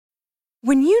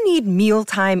When you need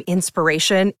mealtime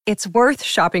inspiration, it's worth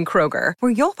shopping Kroger,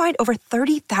 where you'll find over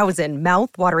 30,000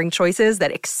 mouth-watering choices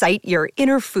that excite your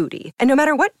inner foodie. And no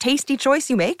matter what tasty choice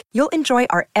you make, you'll enjoy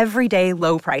our everyday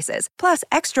low prices, plus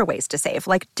extra ways to save,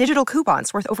 like digital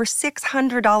coupons worth over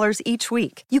 $600 each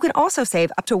week. You can also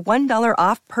save up to $1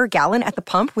 off per gallon at the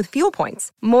pump with fuel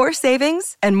points. More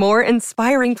savings and more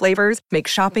inspiring flavors make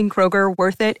shopping Kroger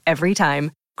worth it every time.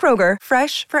 Kroger,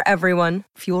 fresh for everyone.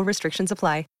 Fuel restrictions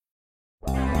apply.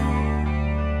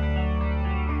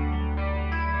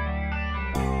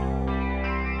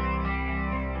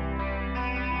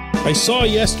 I saw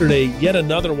yesterday yet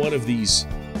another one of these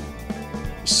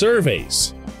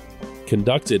surveys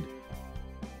conducted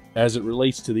as it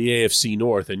relates to the AFC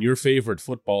North, and your favorite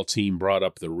football team brought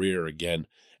up the rear again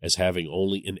as having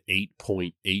only an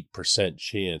 8.8%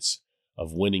 chance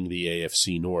of winning the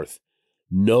AFC North.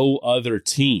 No other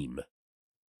team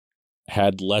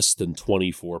had less than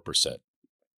 24%.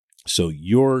 So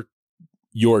your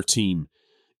team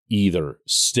either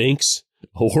stinks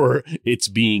or it's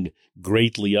being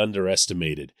greatly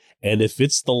underestimated. And if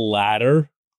it's the latter,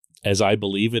 as I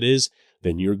believe it is,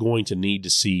 then you're going to need to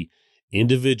see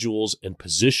individuals and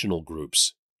positional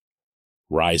groups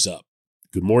rise up.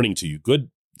 Good morning to you. Good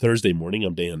Thursday morning.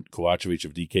 I'm Dan Kovacevic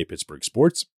of DK Pittsburgh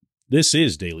Sports. This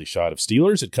is Daily Shot of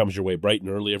Steelers. It comes your way bright and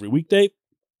early every weekday.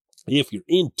 If you're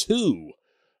into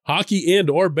hockey and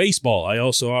or baseball, I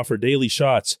also offer daily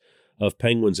shots of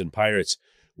Penguins and Pirates,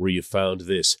 where you found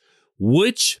this.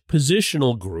 Which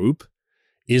positional group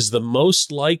is the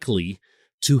most likely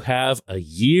to have a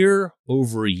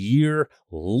year-over-year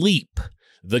leap,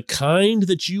 the kind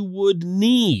that you would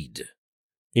need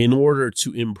in order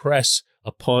to impress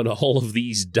upon all of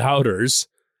these doubters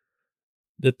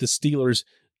that the Steelers,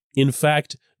 in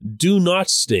fact, do not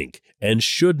stink and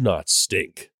should not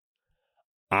stink?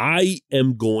 I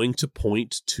am going to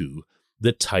point to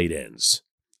the tight ends.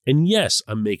 And yes,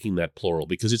 I'm making that plural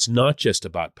because it's not just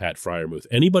about Pat Freiermuth.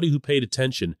 Anybody who paid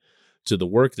attention to the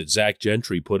work that Zach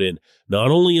Gentry put in, not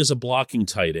only as a blocking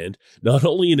tight end, not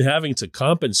only in having to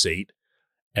compensate,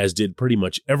 as did pretty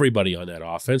much everybody on that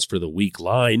offense for the weak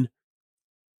line,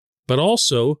 but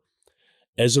also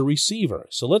as a receiver.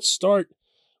 So let's start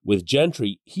with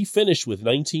Gentry. He finished with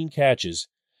 19 catches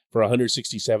for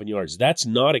 167 yards. That's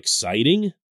not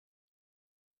exciting,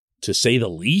 to say the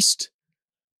least.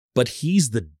 But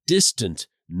he's the distant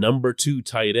number 2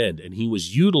 tight end, and he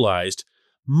was utilized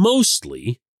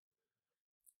mostly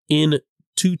in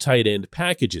 2 tight end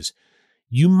packages.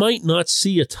 You might not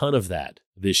see a ton of that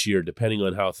this year, depending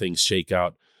on how things shake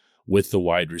out with the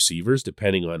wide receivers,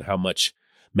 depending on how much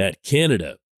Matt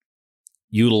Canada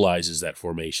utilizes that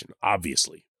formation,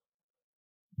 obviously.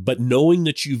 But knowing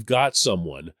that you've got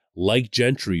someone like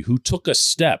Gentry who took a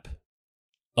step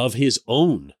of his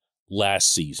own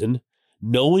last season,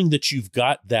 knowing that you've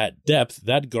got that depth,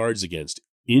 that guards against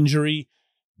injury,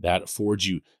 that affords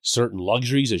you certain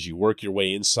luxuries as you work your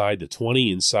way inside the 20,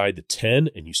 inside the 10,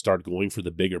 and you start going for the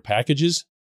bigger packages.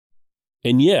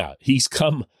 And yeah, he's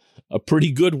come a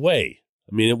pretty good way.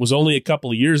 I mean, it was only a couple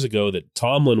of years ago that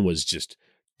Tomlin was just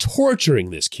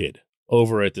torturing this kid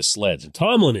over at the Sleds. And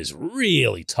Tomlin is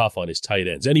really tough on his tight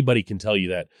ends. Anybody can tell you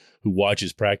that who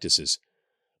watches practices.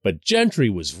 But Gentry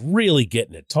was really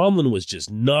getting it. Tomlin was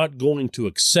just not going to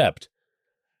accept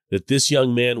that this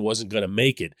young man wasn't going to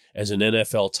make it as an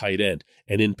NFL tight end.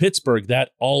 And in Pittsburgh, that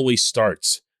always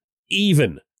starts,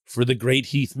 even for the great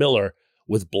Heath Miller,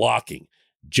 with blocking.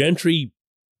 Gentry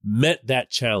met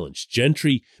that challenge.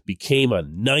 Gentry became a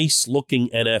nice-looking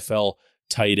NFL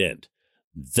tight end.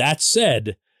 That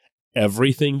said,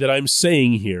 everything that I'm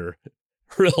saying here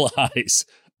relies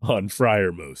on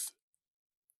Freiermuth.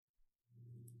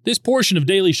 This portion of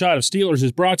Daily Shot of Steelers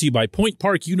is brought to you by Point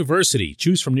Park University.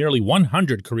 Choose from nearly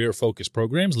 100 career-focused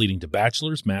programs leading to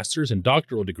bachelor's, master's, and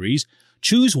doctoral degrees.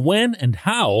 Choose when and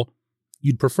how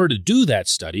you'd prefer to do that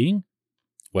studying,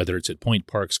 whether it's at Point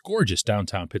Park's gorgeous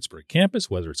downtown Pittsburgh campus,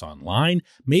 whether it's online,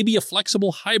 maybe a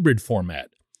flexible hybrid format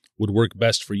would work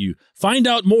best for you. Find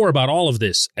out more about all of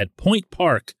this at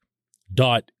pointpark.edu.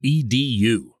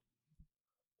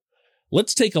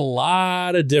 Let's take a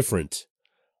lot of different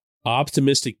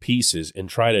optimistic pieces and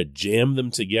try to jam them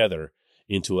together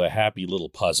into a happy little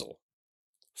puzzle.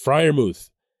 Freiermuth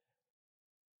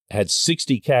had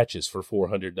 60 catches for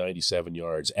 497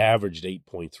 yards, averaged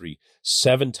 8.3,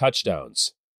 7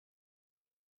 touchdowns.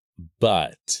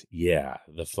 But, yeah,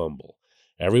 the fumble.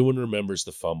 Everyone remembers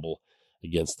the fumble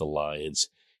against the Lions.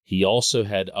 He also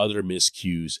had other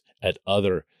miscues at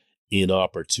other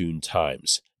inopportune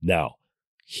times. Now,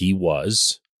 he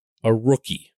was a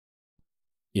rookie.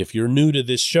 If you're new to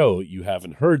this show, you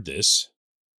haven't heard this,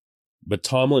 But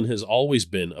Tomlin has always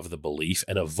been of the belief,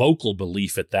 and a vocal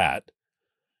belief at that,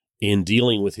 in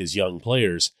dealing with his young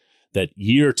players, that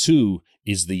year 2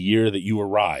 is the year that you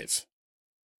arrive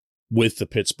with the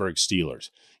Pittsburgh Steelers.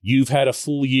 You've had a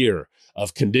full year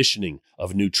of conditioning,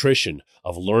 of nutrition,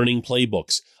 of learning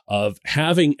playbooks, of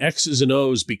having X's and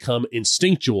O's become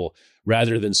instinctual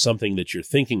rather than something that you're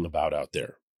thinking about out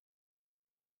there.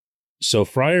 So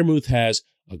Freiermuth has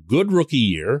a good rookie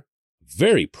year,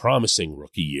 very promising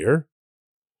rookie year,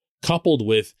 coupled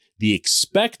with the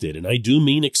expected, and I do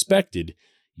mean expected,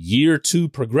 year 2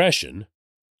 progression.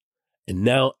 And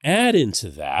now add into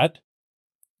that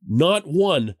not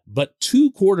one, but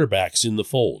 2 quarterbacks in the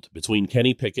fold between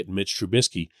Kenny Pickett and Mitch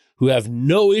Trubisky, who have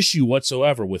no issue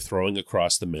whatsoever with throwing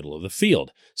across the middle of the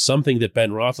field, something that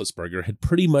Ben Roethlisberger had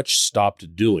pretty much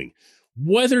stopped doing.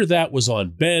 Whether that was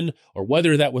on Ben or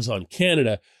whether that was on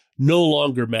Canada no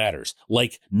longer matters,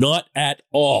 like not at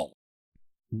all.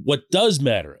 What does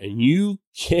matter, and you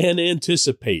can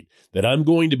anticipate that I'm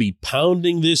going to be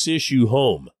pounding this issue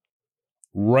home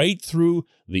right through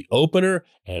the opener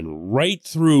and right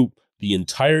through the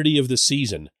entirety of the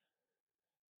season.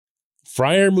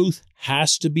 Freiermuth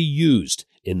has to be used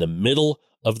in the middle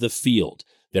of the field.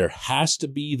 There has to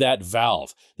be that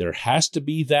valve. There has to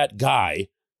be that guy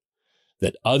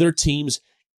that other teams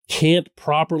can't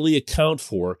properly account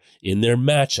for in their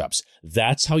matchups.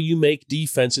 That's how you make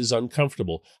defenses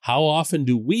uncomfortable. How often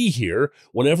do we hear,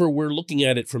 whenever we're looking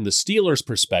at it from the Steelers'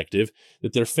 perspective,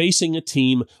 that they're facing a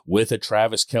team with a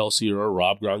Travis Kelce or a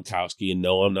Rob Gronkowski? And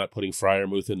no, I'm not putting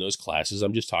Freiermuth in those classes.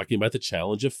 I'm just talking about the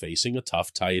challenge of facing a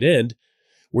tough tight end,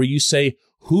 where you say,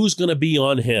 who's going to be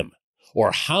on him?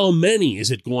 Or how many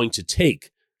is it going to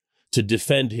take to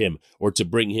defend him or to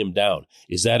bring him down?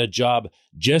 Is that a job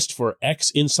just for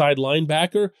X inside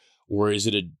linebacker? Or is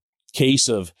it a case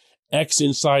of X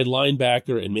inside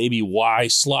linebacker and maybe Y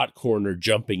slot corner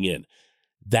jumping in?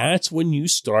 That's when you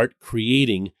start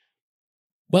creating,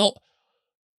 well,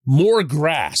 more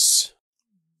grass.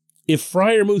 If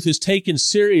Freiermuth is taken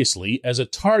seriously as a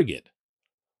target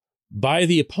by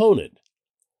the opponent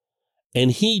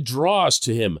and he draws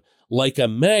to him like a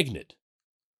magnet,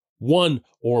 one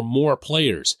or more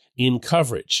players in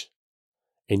coverage,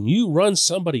 and you run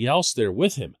somebody else there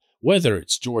with him, whether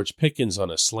it's George Pickens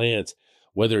on a slant,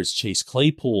 whether it's Chase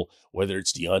Claypool, whether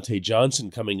it's Deontay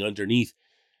Johnson coming underneath,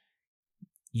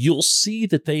 you'll see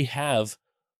that they have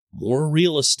more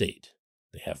real estate.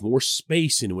 They have more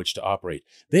space in which to operate.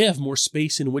 They have more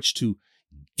space in which to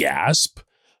gasp,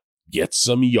 get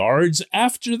some yards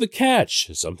after the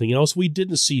catch, something else we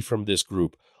didn't see from this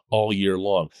group all year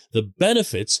long. The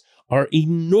benefits are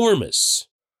enormous.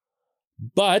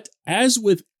 But as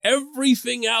with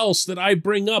everything else that I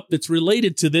bring up that's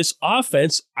related to this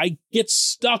offense, I get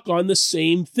stuck on the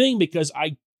same thing because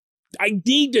I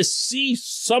need to see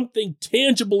something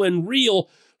tangible and real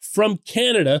from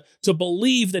Canada to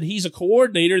believe that he's a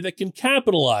coordinator that can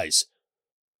capitalize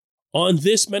on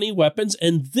this many weapons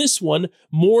and this one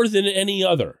more than any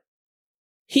other.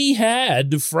 He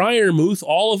had Freiermuth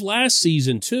all of last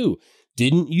season too.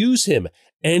 Didn't use him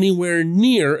anywhere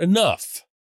near enough.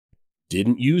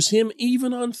 Didn't use him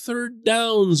even on third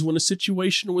downs when a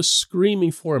situation was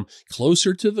screaming for him.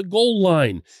 Closer to the goal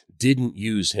line, didn't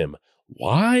use him.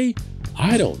 Why?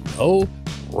 I don't know.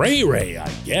 Ray,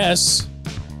 I guess.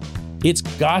 It's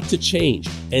got to change.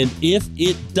 And if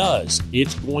it does,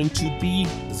 it's going to be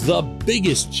the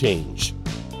biggest change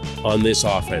on this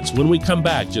offense. When we come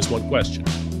back, just one question.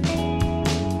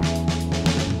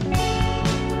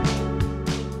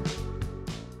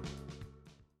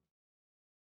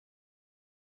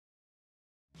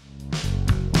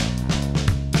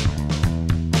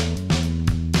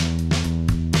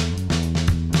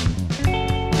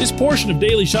 This portion of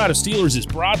Daily Shot of Steelers is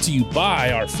brought to you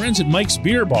by our friends at Mike's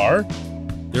Beer Bar.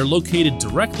 They're located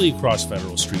directly across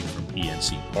Federal Street from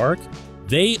PNC Park.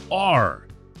 They are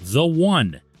the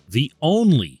one, the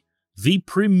only, the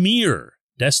premier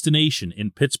destination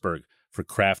in Pittsburgh for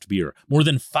craft beer. More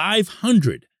than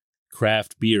 500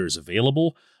 craft beers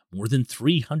available, more than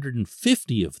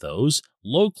 350 of those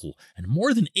local, and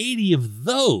more than 80 of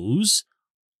those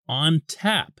on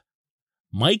tap.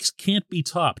 Mike's can't be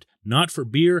topped. Not for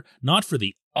beer, not for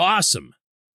the awesome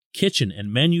kitchen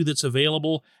and menu that's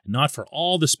available, and not for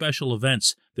all the special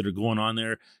events that are going on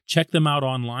there. Check them out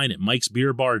online at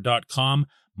mikesbeerbar.com.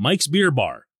 Mike's Beer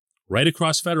Bar, right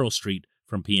across Federal Street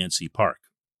from PNC Park.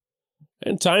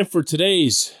 And time for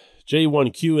today's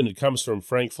J1Q, and it comes from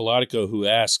Frank Filatico, who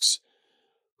asks,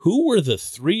 who were the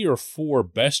 3 or 4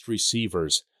 best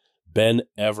receivers Ben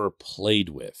ever played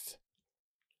with?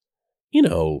 You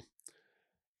know,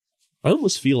 I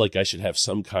almost feel like I should have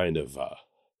some kind of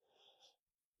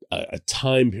a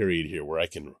time period here where I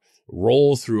can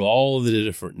roll through all of the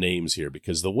different names here,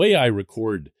 because the way I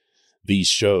record these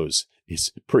shows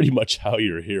is pretty much how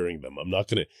you're hearing them. I'm not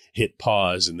going to hit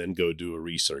pause and then go do a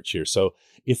research here. So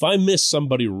if I miss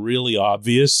somebody really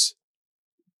obvious,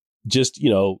 just,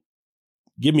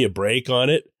 give me a break on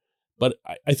it. But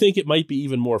I think it might be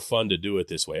even more fun to do it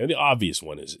this way. And the obvious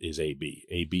one is AB.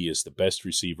 AB is the best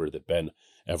receiver that Ben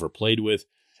ever played with.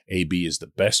 AB is the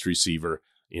best receiver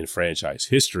in franchise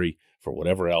history, for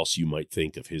whatever else you might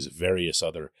think of his various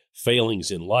other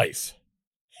failings in life.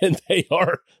 And they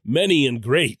are many and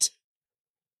great.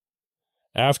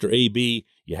 After AB,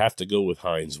 you have to go with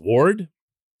Hines Ward.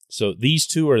 So these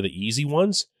two are the easy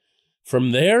ones.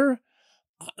 From there,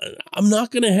 I'm not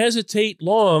going to hesitate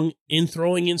long in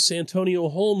throwing in Santonio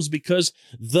Holmes, because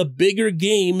the bigger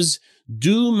games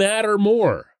do matter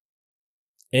more.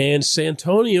 And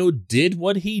Santonio did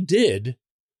what he did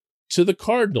to the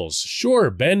Cardinals. Sure,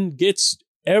 Ben gets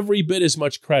every bit as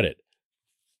much credit.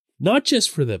 Not just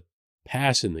for the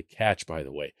pass and the catch, by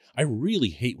the way. I really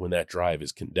hate when that drive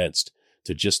is condensed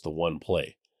to just the one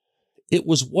play. It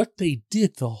was what they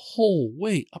did the whole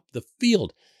way up the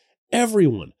field.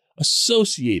 Everyone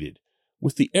associated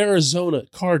with the Arizona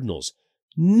Cardinals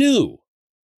knew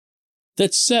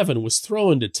that 7 was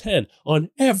thrown to 10 on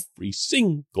every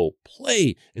single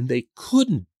play, and they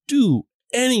couldn't do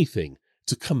anything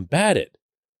to combat it.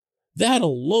 That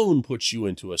alone puts you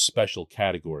into a special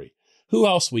category. Who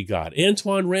else we got?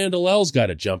 Antoine Randall-L's got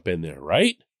to jump in there,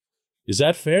 right? Is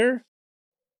that fair?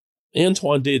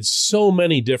 Antoine did so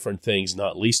many different things,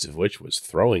 not least of which was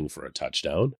throwing for a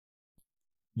touchdown,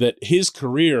 that his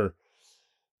career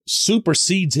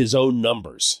supersedes his own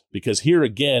numbers. Because here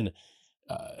again,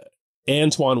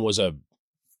 Antoine was a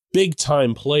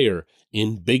big-time player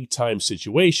in big-time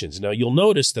situations. Now, you'll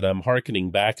notice that I'm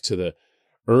hearkening back to the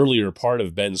earlier part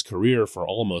of Ben's career for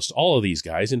almost all of these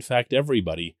guys. In fact,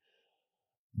 everybody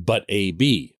but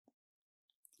AB.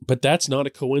 But that's not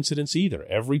a coincidence either.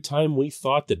 Every time we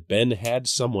thought that Ben had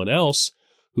someone else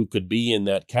who could be in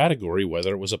that category,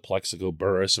 whether it was a Plexico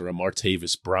Burress or a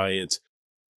Martavis Bryant,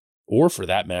 or for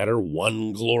that matter,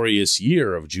 one glorious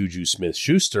year of Juju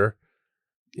Smith-Schuster,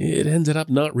 it ended up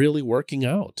not really working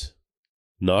out.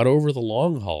 Not over the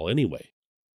long haul anyway.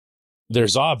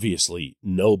 There's obviously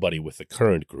nobody with the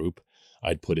current group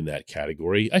I'd put in that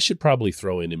category. I should probably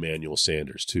throw in Emmanuel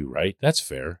Sanders too, right? That's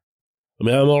fair. I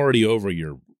mean, I'm already over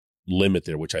your limit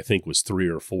there, which I think was 3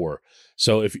 or 4.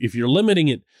 So if you're limiting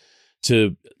it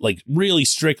to like really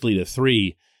strictly to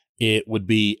 3, it would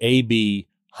be AB,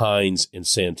 Hines, and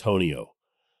Santonio.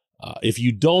 If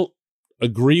you don't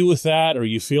agree with that, or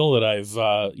you feel that I've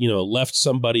left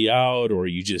somebody out, or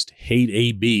you just hate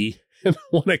AB and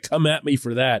want to come at me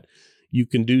for that, you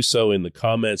can do so in the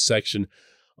comments section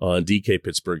on DK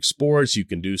Pittsburgh Sports. You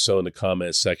can do so in the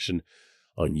comments section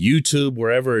on YouTube,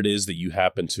 wherever it is that you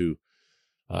happen to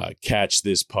catch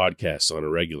this podcast on a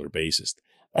regular basis.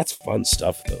 That's fun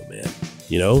stuff, though, man.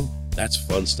 That's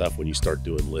fun stuff when you start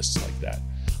doing lists like that.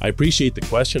 I appreciate the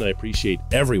question. I appreciate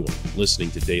everyone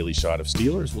listening to Daily Shot of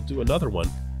Steelers. We'll do another one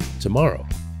tomorrow.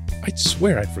 I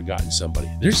swear I've forgotten somebody.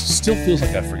 There still feels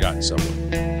like I've forgotten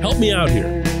someone. Help me out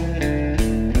here.